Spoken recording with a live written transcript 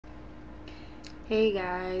Hey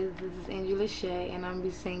guys, this is ANGIELACHE and I'm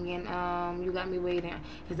be singing You Got Me Waiting.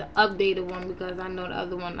 It's an updated one because I know the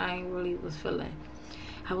other one I ain't really was feeling.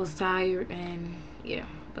 I was tired and yeah,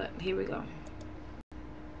 but here we go.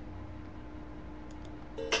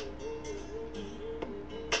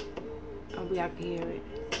 I'll be out to hear it.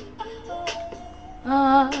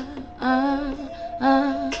 Uh, uh,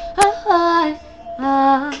 uh, uh,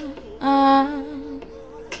 uh, uh.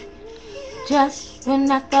 Just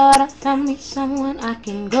when I thought I found me someone I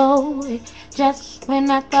can go with. Just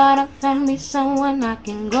when I thought I found me someone I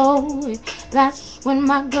can go with. That's when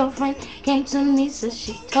my girlfriend came to me, so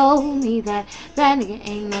she told me that nigga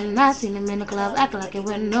ain't nothing. I seen him in the club acting like it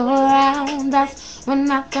wasn't no around. That's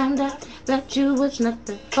when I found out that you was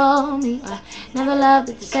nothing for me. I never loved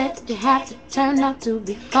it. You said that you had to turn out to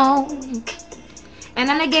be phony. And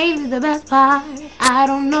then I gave you the best part. I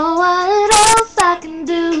don't know what else I can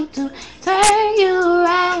do to turn you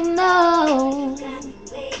around. No.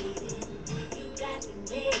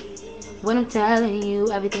 When I'm telling you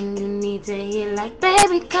everything you need to hear, like,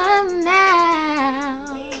 baby, come now.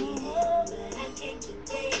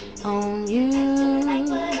 On you.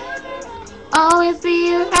 Always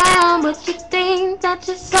be around, but you think that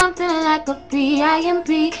you're something like a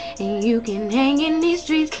PIMP. And you can hang in these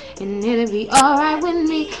streets, and it'll be alright with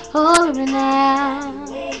me. Hold it now.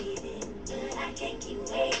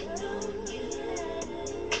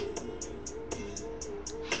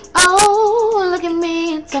 Oh, look at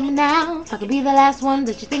me and tell me now if I could be the last one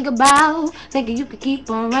that you think about, thinking you could keep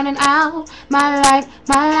on running out. My life,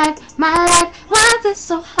 my life, my life. Why is it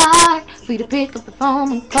so hard for you to pick up the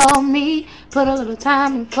phone and call me? Put a little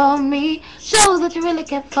time in for me. Show that you really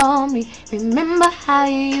care for me. Remember how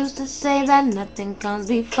you used to say that nothing comes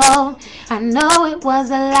before. I know it was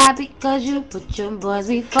a lie because you put your boys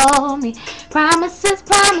before me. Promises,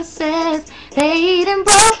 promises, they done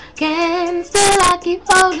broken. Still I keep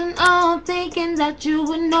holding on, thinking that you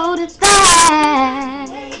would notice that.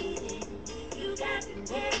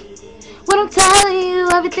 When I'm telling you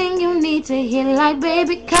everything you need to hear, like,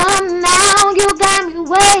 baby, come now. You got me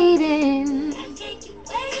waiting.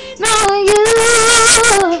 Now you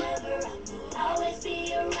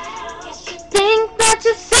think that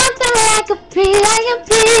you're something like a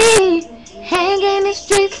PIMP. Hang in the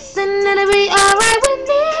streets and it'll be alright with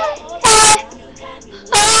me.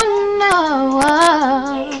 Oh no,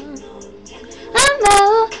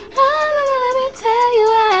 let me tell you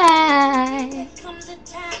why.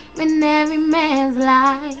 In every man's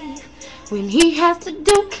life, when he has to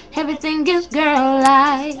do everything his girl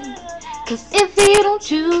like. Cause if he don't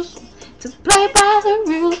choose to play by the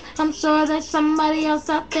rules, I'm sure there's somebody else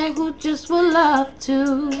out there who just would love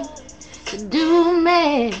to do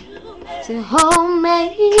me, to hold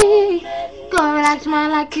me. Go relax your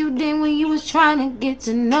mind like you did when you was trying to get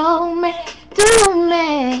to know me. Do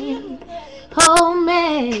me, hold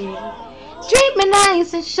me. Treat me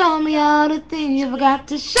nice and show me all the things you forgot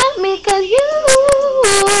to show me. Cause you,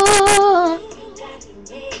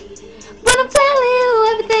 but I'm telling you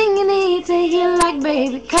everything you need to hear, like,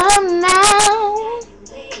 baby, come now.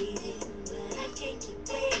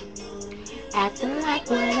 Acting like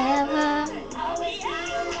whatever,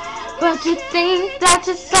 but you think that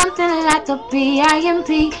you're something like a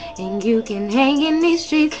PIMP. And you can hang in these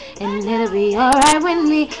streets, and it'll be alright with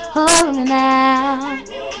me. Hold me now.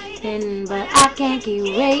 But I can't keep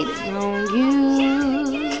waiting on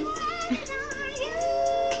you.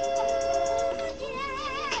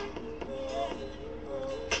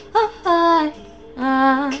 Oh, uh,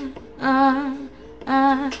 uh, uh,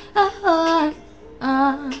 uh, uh,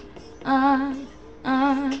 uh, uh,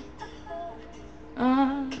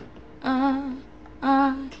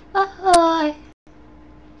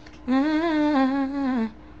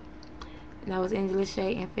 That was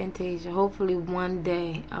ANGIELACHE and Fantasia. Hopefully one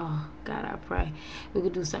day, oh God, I pray we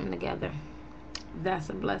could do something together. That's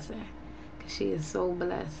a blessing, cause she is so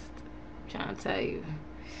blessed. I'm trying to tell you.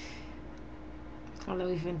 I love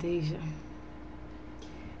you, Fantasia.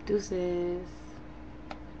 Deuces.